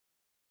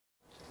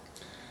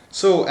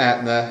So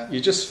Etna,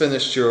 you just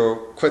finished your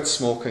quit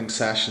smoking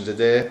session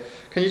today.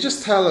 Can you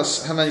just tell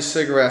us how many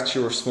cigarettes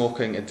you were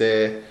smoking a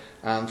day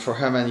and for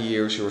how many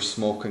years you were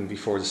smoking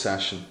before the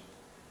session?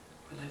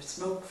 Well, I've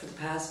smoked for the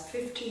past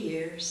 50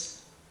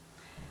 years,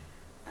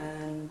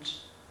 and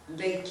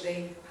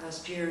lately,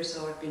 past year or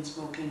so, I've been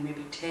smoking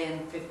maybe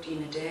 10,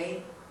 15 a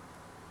day.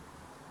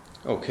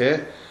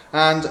 Okay,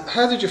 and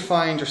how did you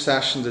find your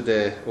session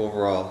today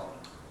overall?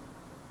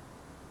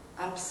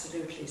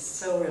 Absolutely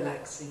so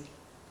relaxing,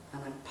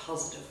 and I'm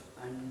positive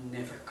I'm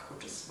never going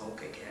to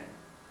smoke again.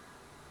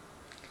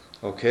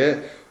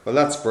 Okay, well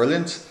that's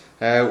brilliant.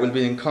 We'll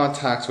be in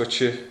contact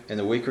with you in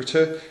a week or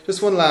two.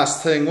 Just one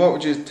last thing, what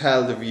would you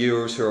tell the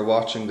viewers who are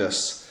watching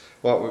this?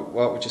 What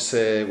would you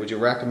say? Would you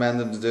recommend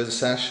them to do the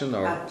session?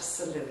 Or?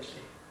 Absolutely.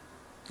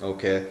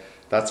 Okay,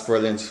 that's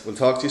brilliant. We'll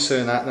talk to you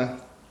soon,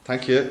 Etna.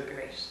 Thank you.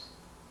 Great.